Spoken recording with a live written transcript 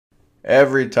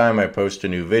Every time I post a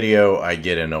new video, I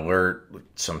get an alert,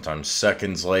 sometimes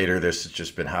seconds later. This has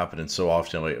just been happening so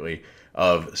often lately,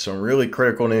 of some really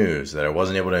critical news that I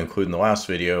wasn't able to include in the last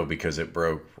video because it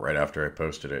broke right after I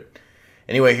posted it.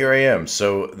 Anyway, here I am.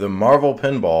 So the Marvel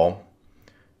Pinball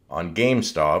on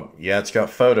GameStop, yeah, it's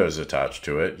got photos attached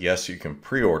to it. Yes, you can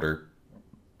pre-order.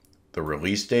 The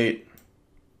release date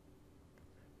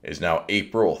is now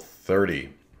April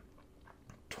 30,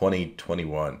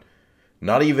 2021.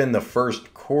 Not even the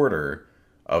first quarter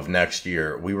of next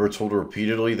year. We were told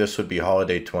repeatedly this would be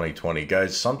holiday 2020.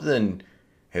 Guys, something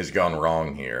has gone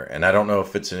wrong here. And I don't know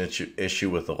if it's an issue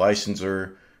with the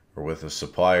licensor or with the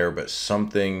supplier, but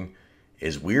something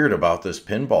is weird about this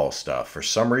pinball stuff. For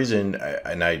some reason,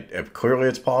 clearly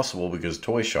it's possible because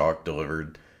Toy Shock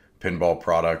delivered pinball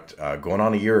product going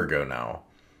on a year ago now.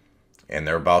 And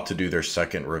they're about to do their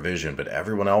second revision, but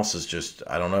everyone else is just,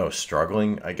 I don't know,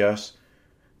 struggling, I guess.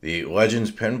 The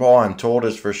Legends Pinball, I'm told,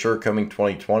 is for sure coming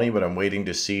 2020, but I'm waiting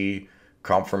to see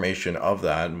confirmation of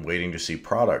that and waiting to see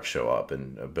products show up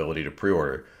and ability to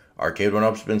pre-order.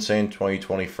 Arcade1up's been saying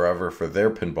 2020 forever for their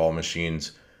pinball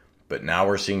machines, but now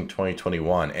we're seeing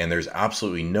 2021, and there's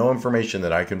absolutely no information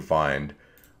that I can find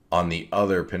on the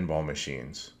other pinball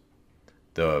machines.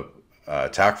 The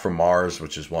Attack from Mars,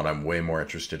 which is one I'm way more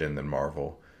interested in than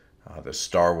Marvel. The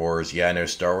Star Wars, yeah, I know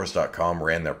StarWars.com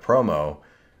ran their promo,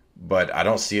 but I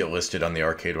don't see it listed on the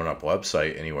Arcade1up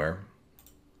website anywhere.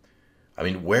 I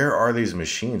mean, where are these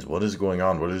machines? What is going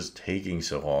on? What is taking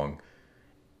so long?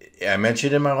 I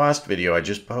mentioned in my last video I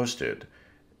just posted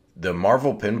the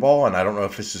Marvel Pinball, and I don't know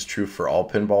if this is true for all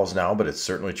pinballs now, but it's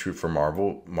certainly true for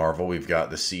Marvel. We've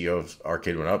got the CEO of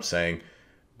Arcade1up saying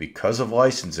because of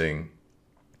licensing,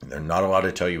 they're not allowed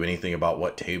to tell you anything about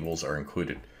what tables are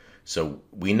included. So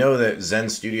we know that Zen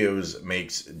Studios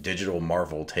makes digital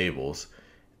Marvel tables.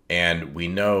 And we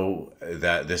know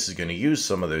that this is going to use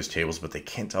some of those tables, but they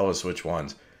can't tell us which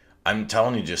ones. I'm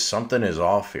telling you, just something is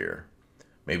off here.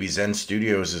 Maybe Zen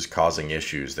Studios is causing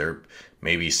issues. They're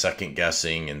maybe second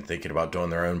guessing and thinking about doing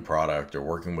their own product or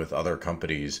working with other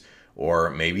companies. Or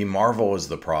maybe Marvel is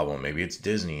the problem. Maybe it's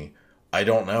Disney. I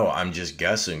don't know. I'm just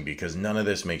guessing because none of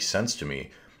this makes sense to me.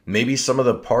 Maybe some of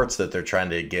the parts that they're trying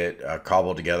to get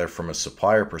cobbled together from a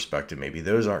supplier perspective, maybe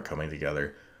those aren't coming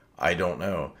together. I don't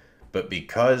know. But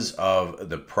because of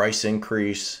the price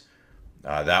increase,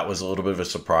 that was a little bit of a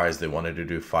surprise. They wanted to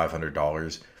do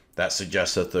 $500. That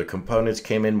suggests that the components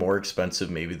came in more expensive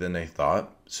maybe than they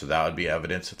thought. So that would be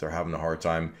evidence that they're having a hard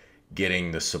time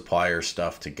getting the supplier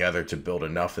stuff together to build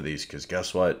enough of these. Because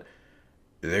guess what?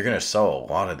 They're going to sell a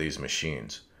lot of these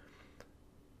machines.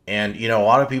 And, you know, a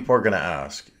lot of people are going to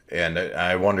ask, and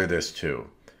I wonder this too.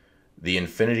 The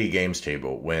Infinity Games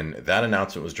table, when that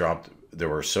announcement was dropped, there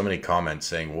were so many comments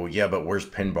saying, well, yeah, but where's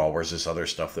pinball? Where's this other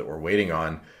stuff that we're waiting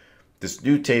on? This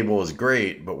new table is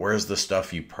great, but where's the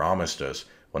stuff you promised us?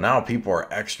 Well, now people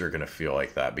are extra going to feel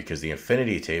like that because the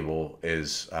Infinity table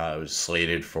is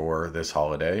slated for this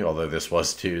holiday, although this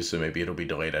was too, so maybe it'll be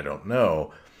delayed. I don't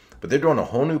know. But they're doing a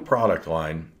whole new product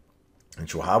line,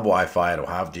 which will have Wi-Fi. It'll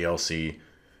have DLC.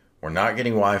 We're not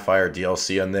getting Wi-Fi or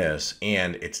DLC on this,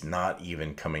 and it's not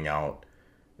even coming out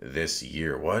this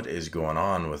year. What is going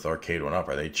on with Arcade1up?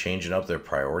 Are they changing up their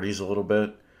priorities a little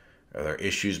bit? Are there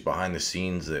issues behind the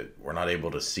scenes that we're not able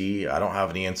to see? I don't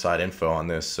have any inside info on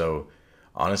this, so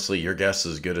honestly, your guess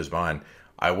is as good as mine.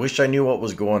 I wish I knew what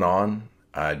was going on.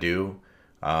 I do.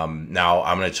 Now,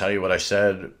 I'm going to tell you what I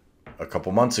said a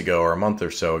couple months ago or a month or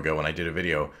so ago when I did a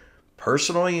video.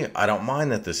 Personally, I don't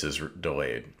mind that this is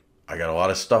delayed. I got a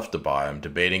lot of stuff to buy. I'm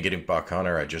debating getting Buck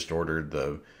Hunter. I just ordered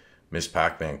the Miss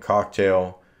Pac-Man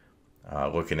cocktail.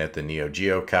 Looking at the Neo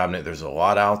Geo cabinet, there's a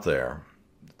lot out there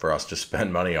for us to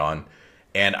spend money on.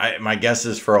 And my guess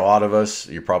is for a lot of us,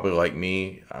 you're probably like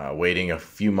me, waiting a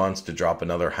few months to drop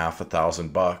another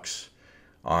 $1,000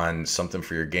 on something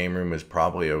for your game room is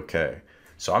probably okay.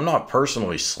 So I'm not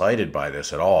personally slighted by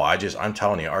this at all. I'm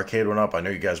telling you, Arcade1up, I know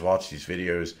you guys watch these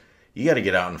videos. You got to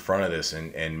get out in front of this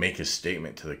and make a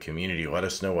statement to the community. Let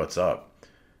us know what's up.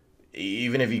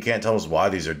 Even if you can't tell us why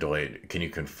these are delayed, can you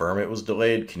confirm it was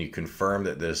delayed? Can you confirm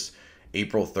that this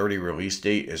April 30 release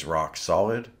date is rock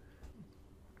solid?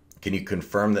 Can you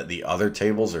confirm that the other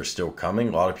tables are still coming?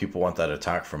 A lot of people want that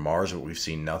Attack from Mars, but we've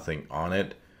seen nothing on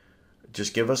it.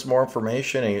 Just give us more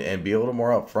information and be a little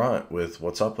more upfront with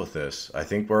what's up with this. I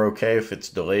think we're okay if it's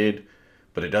delayed,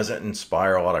 but it doesn't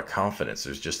inspire a lot of confidence.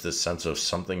 There's just this sense of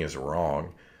something is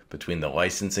wrong between the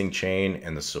licensing chain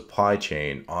and the supply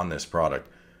chain on this product.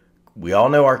 We all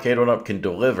know Arcade1up can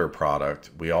deliver product.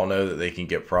 We all know that they can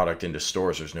get product into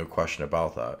stores. There's no question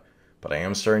about that. But I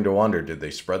am starting to wonder, did they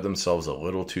spread themselves a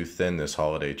little too thin this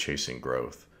holiday chasing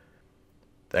growth?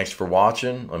 Thanks for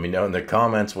watching. Let me know in the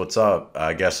comments what's up.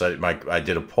 I guess I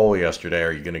did a poll yesterday.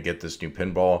 Are you going to get this new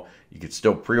pinball? You could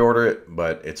still pre-order it,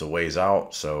 but it's a ways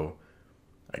out. So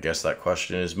I guess that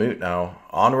question is moot now.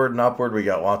 Onward and upward. We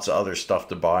got lots of other stuff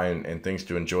to buy and things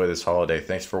to enjoy this holiday.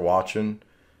 Thanks for watching.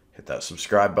 Hit that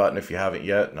subscribe button if you haven't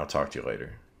yet, and I'll talk to you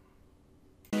later.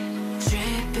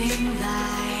 Dripping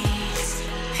lights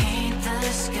paint the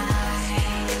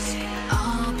skies.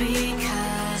 I'll be